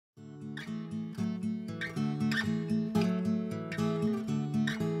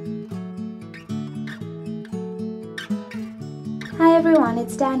Hi everyone,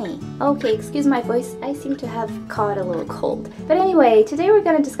 it's Danny. Okay, excuse my voice, I seem to have caught a little cold. But anyway, today we're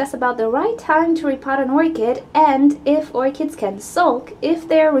going to discuss about the right time to repot an orchid and if orchids can sulk if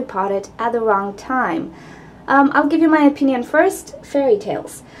they're repotted at the wrong time. I'll give you my opinion first, fairy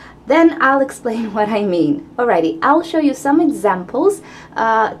tales. Then I'll explain what I mean. Alrighty, I'll show you some examples,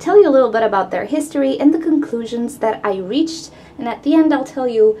 tell you a little bit about their history and the conclusions that I reached, and at the end I'll tell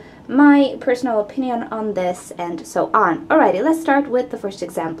you my personal opinion on this and so on. Alrighty, let's start with the first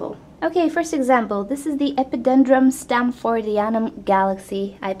example. Okay, first example, this is the Epidendrum Stamfordianum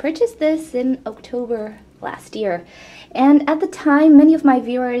Galaxy. I purchased this in October last year, and at the time many of my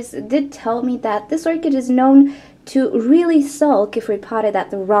viewers did tell me that this orchid is known to really sulk if repotted at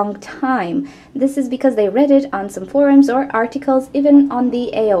the wrong time. This is because they read it on some forums or articles, even on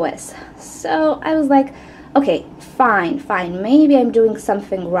the AOS. So I was like, okay, fine, maybe I'm doing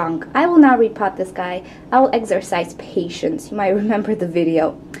something wrong. I will not repot this guy. I will exercise patience. You might remember the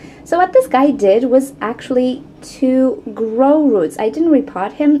video. So what this guy did was actually to grow roots. I didn't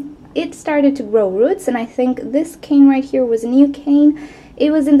repot him. It started to grow roots, and I think this cane right here was a new cane.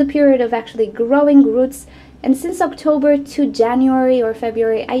 It was in the period of actually growing roots, and since October to January or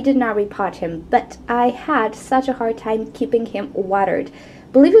February, I did not repot him, but I had such a hard time keeping him watered.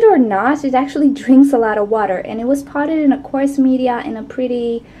 Believe it or not, it actually drinks a lot of water, and it was potted in a coarse media in a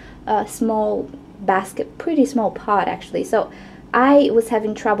pretty small basket, pretty small pot actually. So I was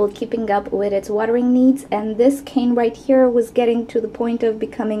having trouble keeping up with its watering needs, and this cane right here was getting to the point of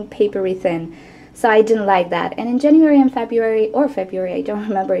becoming papery thin. So I didn't like that, and in January and February, I don't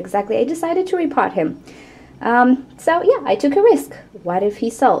remember exactly, I decided to repot him. So yeah, I took a risk. What if he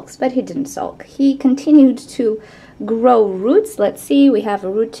sulks? But he didn't sulk. He continued to grow roots. Let's see, we have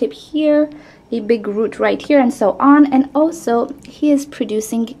a root tip here, a big root right here, and so on. And also he is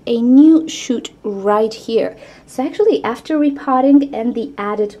producing a new shoot right here. So actually, after repotting and the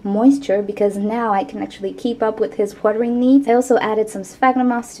added moisture, because now I can actually keep up with his watering needs, I also added some sphagnum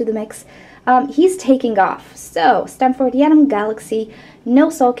moss to the mix. He's taking off. So Stamfordianum Galaxy,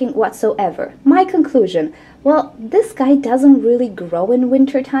 no sulking whatsoever. My conclusion: well, this guy doesn't really grow in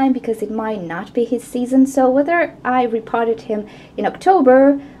winter time because it might not be his season. So whether I repotted him in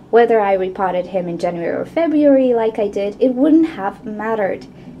October, whether I repotted him in January or February like I did, it wouldn't have mattered.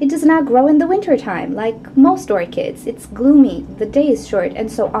 It does not grow in the winter time like most orchids. It's gloomy, the day is short,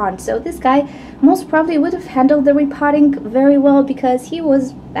 and so on. So this guy most probably would have handled the repotting very well because he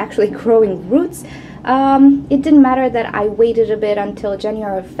was actually growing roots. It didn't matter that I waited a bit until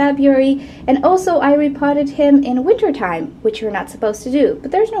January or February, and also I repotted him in winter time, which you're not supposed to do. But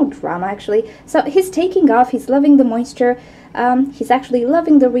there's no drama actually. So he's taking off, he's loving the moisture, he's actually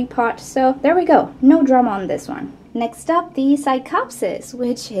loving the repot, so there we go, no drama on this one. Next up, the Psychopsis,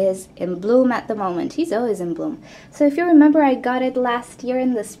 which is in bloom at the moment. He's always in bloom. So if you remember, I got it last year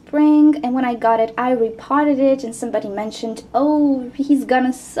in the spring, and when I got it, I repotted it, and somebody mentioned, oh, he's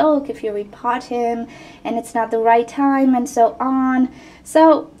gonna sulk if you repot him, and it's not the right time, and so on.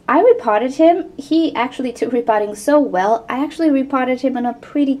 So I repotted him. He actually took repotting so well. I actually repotted him in a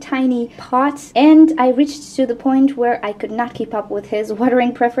pretty tiny pot, and I reached to the point where I could not keep up with his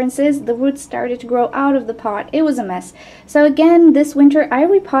watering preferences. The roots started to grow out of the pot. It was a mess. So again, this winter I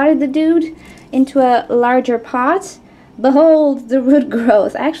repotted the dude into a larger pot. Behold the root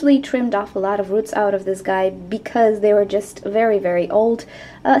growth. I actually trimmed off a lot of roots out of this guy because they were just very old.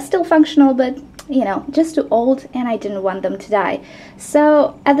 Still functional, but you know, just too old, and I didn't want them to die.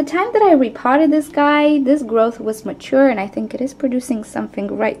 So at the time that I repotted this guy, this growth was mature, and I think it is producing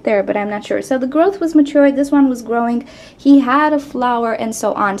something right there, but I'm not sure. So the growth was mature, this one was growing, he had a flower, and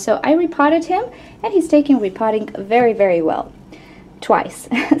so on. So I repotted him, and he's taking repotting very well. Twice.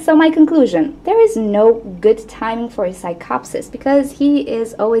 So my conclusion: there is no good timing for a Psychopsis because he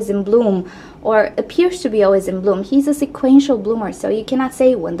is always in bloom, or appears to be always in bloom. He's a sequential bloomer, so you cannot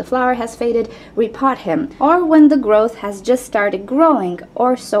say when the flower has faded, repot him, or when the growth has just started growing,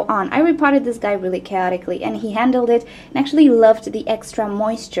 or so on. I repotted this guy really chaotically, and he handled it and actually loved the extra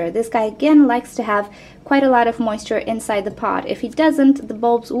moisture. This guy again likes to have quite a lot of moisture inside the pot. If he doesn't, the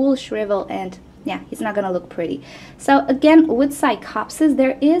bulbs will shrivel, and yeah, he's not gonna look pretty. So again, with Psychopsis,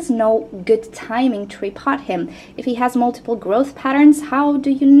 there is no good timing to repot him. If he has multiple growth patterns, how do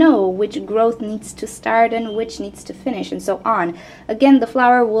you know which growth needs to start and which needs to finish, and so on? Again, the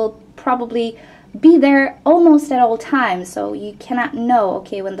flower will probably be there almost at all times, so you cannot know,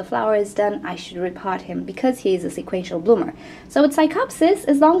 okay, when the flower is done, I should repot him because he is a sequential bloomer. So with Psychopsis,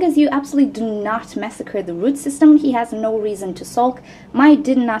 as long as you absolutely do not massacre the root system, he has no reason to sulk. Mine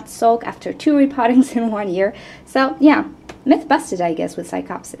did not sulk after 2 repottings in 1 year. So yeah, myth busted, I guess, with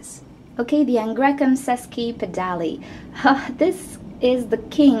Psychopsis. Okay, the Angrecum sesquipedale. This is the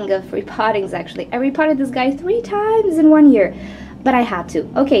king of repottings, actually. I repotted this guy 3 times in 1 year, but I had to.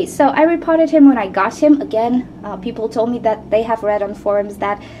 Okay, so I repotted him when I got him. Again, people told me that they have read on forums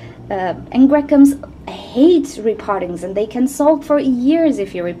that Angrecums hate repottings and they can sulk for years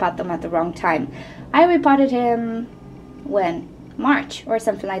if you repot them at the wrong time. I repotted him when? March or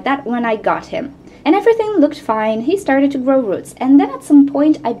something like that, when I got him. And everything looked fine. He started to grow roots, and then at some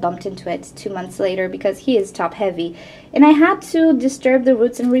point I bumped into it 2 months later because he is top heavy, and I had to disturb the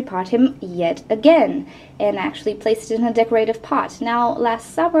roots and repot him yet again, and actually placed it in a decorative pot. Now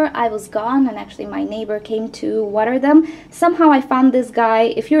last summer I was gone, and actually my neighbor came to water them. Somehow I found this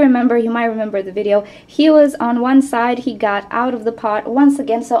guy. If you remember, you might remember the video, he was on one side, he got out of the pot once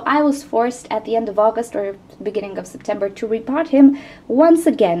again, so I was forced at the end of August or beginning of September to repot him once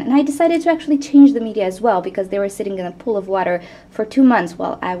again, and I decided to actually change the media as well because they were sitting in a pool of water for 2 months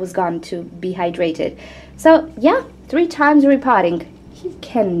while I was gone to be hydrated. So yeah, 3 times repotting. He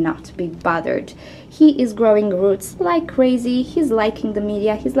cannot be bothered. He is growing roots like crazy. He's liking the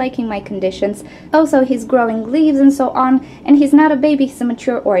media. He's liking my conditions. Also, he's growing leaves and so on. And he's not a baby, he's a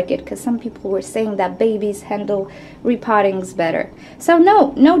mature orchid, because some people were saying that babies handle repottings better. So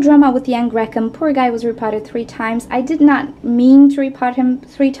no drama with the Angrecum. Poor guy was repotted 3 times. I did not mean to repot him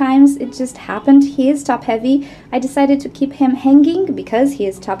 3 times. It just happened. He is top heavy. I decided to keep him hanging because he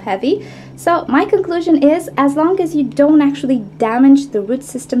is top heavy. So my conclusion is, as long as you don't actually damage the root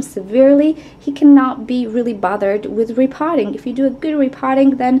system severely, he cannot be really bothered with repotting. If you do a good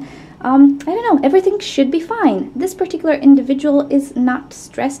repotting, then I don't know, everything should be fine. This particular individual is not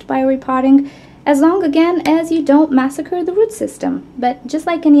stressed by repotting, as long, again, as you don't massacre the root system. But just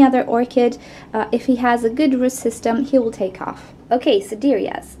like any other orchid, if he has a good root system, he will take off. Okay,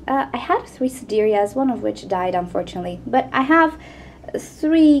 Sederias. I had 3 Sederias, one of which died, unfortunately. But I have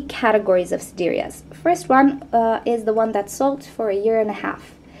 3 categories of Sederias. First one is the one that sulked for 1.5 years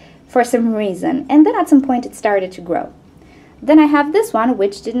for some reason, and then at some point it started to grow. Then I have this one,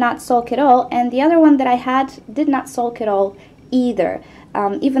 which did not sulk at all, and the other one that I had did not sulk at all either,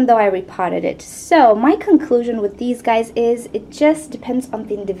 even though I repotted it. So my conclusion with these guys is it just depends on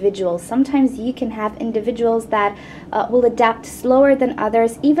the individual. Sometimes you can have individuals that will adapt slower than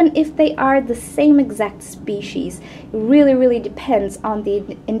others, even if they are the same exact species. It really depends on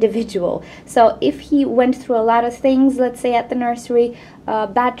the individual. So if he went through a lot of things, let's say at the nursery,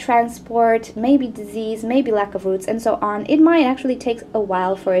 bad transport, maybe disease, maybe lack of roots, and so on, it might actually take a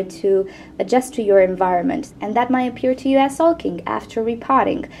while for it to adjust to your environment, and that might appear to you as sulking after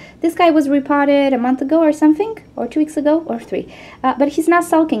repotting. This guy was repotted a month ago or something, or 2 weeks ago, or 3, but he's not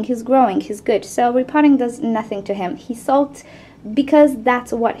sulking, he's growing, he's good, so repotting does nothing to him. He sulked because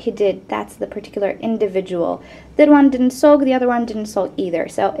that's what he did. That's the particular individual. That one didn't sulk, the other one didn't sulk either.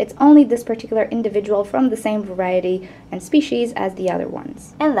 So it's only this particular individual from the same variety and species as the other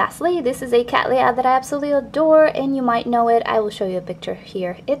ones. And lastly, this is a Cattleya that I absolutely adore, and you might know it. I will show you a picture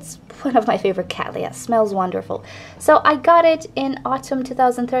here. It's one of my favorite Cattleyas. Smells wonderful. So I got it in autumn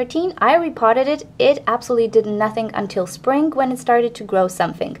 2013. I repotted it. It absolutely did nothing until spring when it started to grow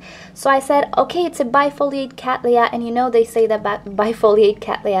something. So I said, okay, it's a bifoliate Cattleya, and you know they say that bifoliate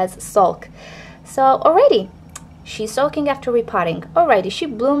Cattleyas sulk. So already, she's sulking after repotting. Alrighty, she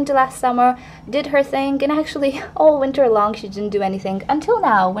bloomed last summer, did her thing, and actually all winter long she didn't do anything until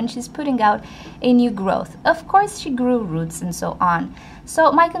now when she's putting out a new growth. Of course she grew roots and so on.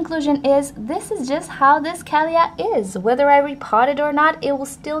 So my conclusion is this is just how this Cattleya is. Whether I repot it or not, it will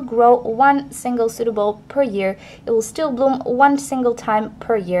still grow 1 single pseudobulb per year. It will still bloom 1 single time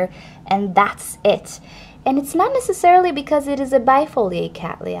per year, and that's it. And it's not necessarily because it is a bifoliate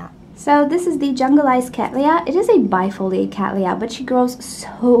Cattleya. So this is the Jungle-Eyes Cattleya. It is a bifoliate Cattleya, but she grows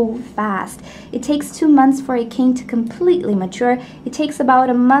so fast. It takes 2 months for a cane to completely mature. It takes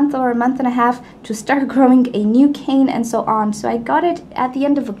about a month or a month and a half to start growing a new cane and so on. So I got it at the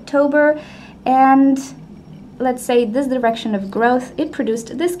end of October, and let's say this direction of growth, it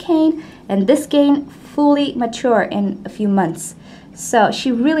produced this cane and this cane fully mature in a few months. So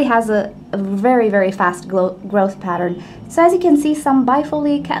she really has a very fast growth pattern. So as you can see, some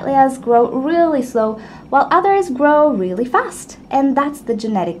bifoliate Cattleyas grow really slow, while others grow really fast, and that's the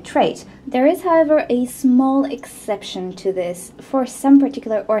genetic trait. There is, however, a small exception to this for some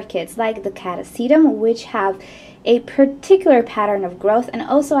particular orchids, like the Catasetum, which have a particular pattern of growth, and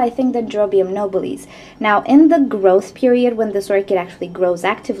also I think the Drobium nobilis. Now, in the growth period, when this orchid actually grows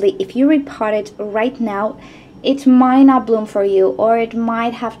actively, if you repot it right now, it might not bloom for you, or it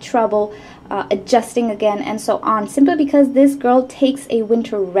might have trouble adjusting again and so on, simply because this girl takes a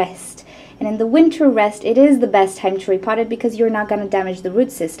winter rest. and in the winter rest it is the best time to repot it because you're not going to damage the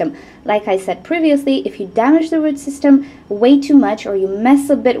root system. Like I said previously, if you damage the root system way too much or you mess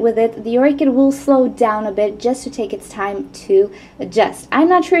a bit with it, the orchid will slow down a bit just to take its time to adjust. I'm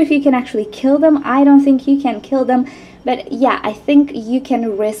not sure if you can actually kill them. I don't think you can kill them, but yeah, I think you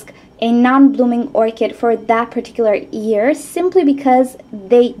can risk a non-blooming orchid for that particular year simply because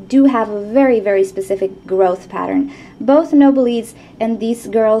they do have a very, very specific growth pattern. Both nobelides and these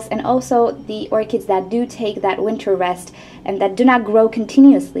girls, and also the orchids that do take that winter rest and that do not grow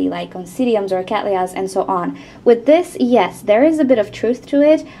continuously, like oncidiums or cattleyas and so on. With this, yes, there is a bit of truth to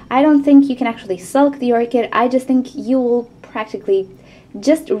it. I don't think you can actually sulk the orchid. I just think you will practically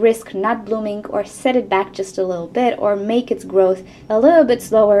just risk not blooming or set it back just a little bit or make its growth a little bit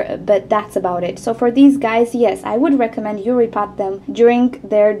slower, but that's about it. So for these guys, yes, I would recommend you repot them during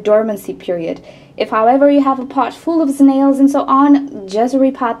their dormancy period. If however you have a pot full of snails and so on, just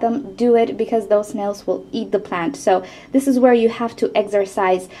repot them, do it, because those snails will eat the plant. So this is where you have to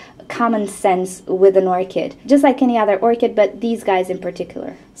exercise common sense with an orchid, just like any other orchid, but these guys in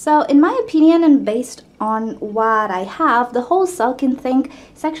particular. So in my opinion, and based on what I have, the whole sulking thing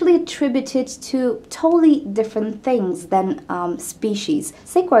is actually attributed to totally different things than species.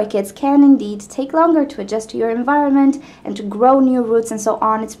 Sick orchids can indeed take longer to adjust to your environment and to grow new roots and so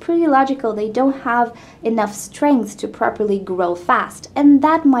on. It's pretty logical. They don't have enough strength to properly grow fast, and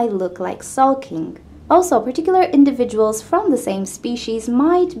that might look like sulking. Also, particular individuals from the same species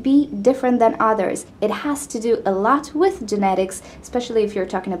might be different than others. It has to do a lot with genetics, especially if you're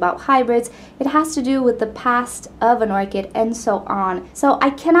talking about hybrids. It has to do with the past of an orchid and so on. So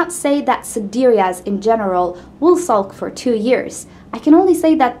I cannot say that Siderias in general will sulk for 2 years. I can only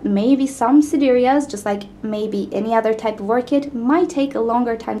say that maybe some Siderias, just like maybe any other type of orchid, might take a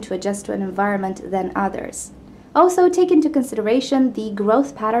longer time to adjust to an environment than others. Also, take into consideration the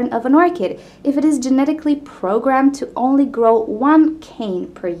growth pattern of an orchid. If it is genetically programmed to only grow 1 cane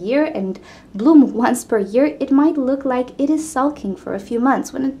per year and bloom once per year, it might look like it is sulking for a few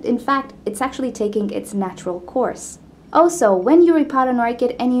months, when in fact it's actually taking its natural course. Also, when you repot an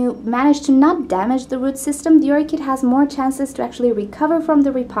orchid and you manage to not damage the root system, the orchid has more chances to actually recover from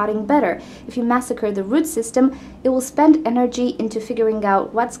the repotting better. If you massacre the root system, it will spend energy into figuring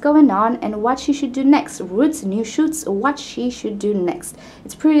out what's going on and what she should do next. Roots, new shoots, what she should do next.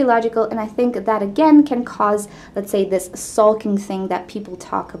 It's pretty logical, and I think that again can cause, let's say, this sulking thing that people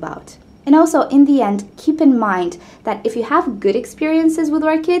talk about. And also, in the end, keep in mind that if you have good experiences with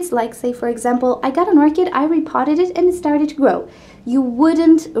orchids, like say for example, I got an orchid, I repotted it and it started to grow, you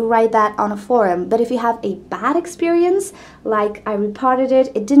wouldn't write that on a forum. But if you have a bad experience, like I repotted it,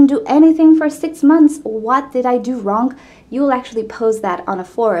 it didn't do anything for 6 months, what did I do wrong? You will actually post that on a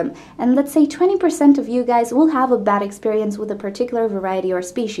forum. And let's say 20% of you guys will have a bad experience with a particular variety or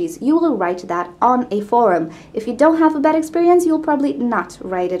species. You will write that on a forum. If you don't have a bad experience, you'll probably not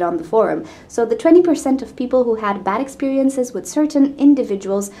write it on the forum. So the 20% of people who had bad experiences with certain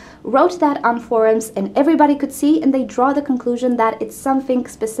individuals wrote that on forums and everybody could see, and they draw the conclusion that it's something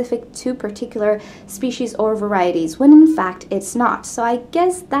specific to particular species or varieties, when in fact it's not. So I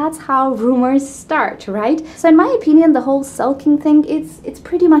guess that's how rumors start, right? So in my opinion, the whole sulking thing, it's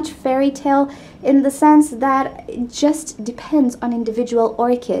pretty much fairy tale in the sense that it just depends on individual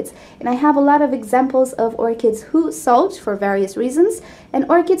orchids. And I have a lot of examples of orchids who sulked for various reasons and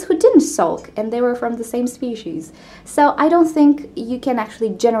orchids who didn't sulk, and they were from the same species. So I don't think you can actually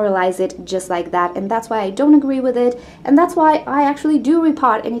generalize it just like that, and that's why I don't agree with it, and that's why I actually do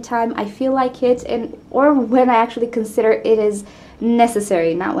repot anytime I feel like it, and or when I actually consider it is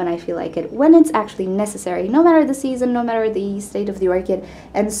necessary, not when I feel like it, when it's actually necessary, no matter the season, no matter the state of the orchid,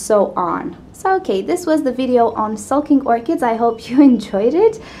 and so on. So okay, this was the video on sulking orchids. I hope you enjoyed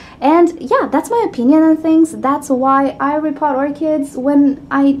it. And yeah, that's my opinion on things. That's why I repot orchids when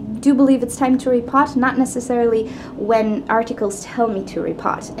I do believe it's time to repot, not necessarily when articles tell me to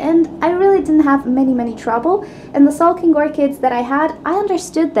repot. And I really didn't have many trouble. And the sulking orchids that I had, I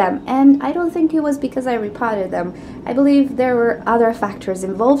understood them, and I don't think it was because I repotted them. I believe there were other factors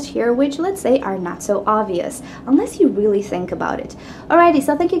involved here, which let's say are not so obvious, unless you really think about it. Alrighty,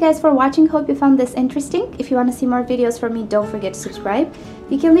 so thank you guys for watching. Hope you found this interesting. If you want to see more videos from me, don't forget to subscribe.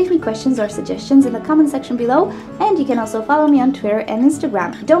 You can leave me questions or suggestions in the comment section below, and you can also follow me on Twitter and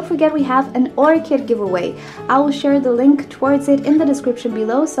Instagram. Don't forget we have an orchid giveaway. I will share the link towards it in the description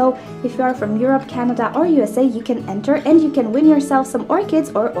below, so if you are from Europe, Canada, or USA, you can enter and you can win yourself some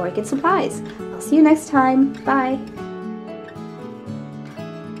orchids or orchid supplies. I'll see you next time. Bye!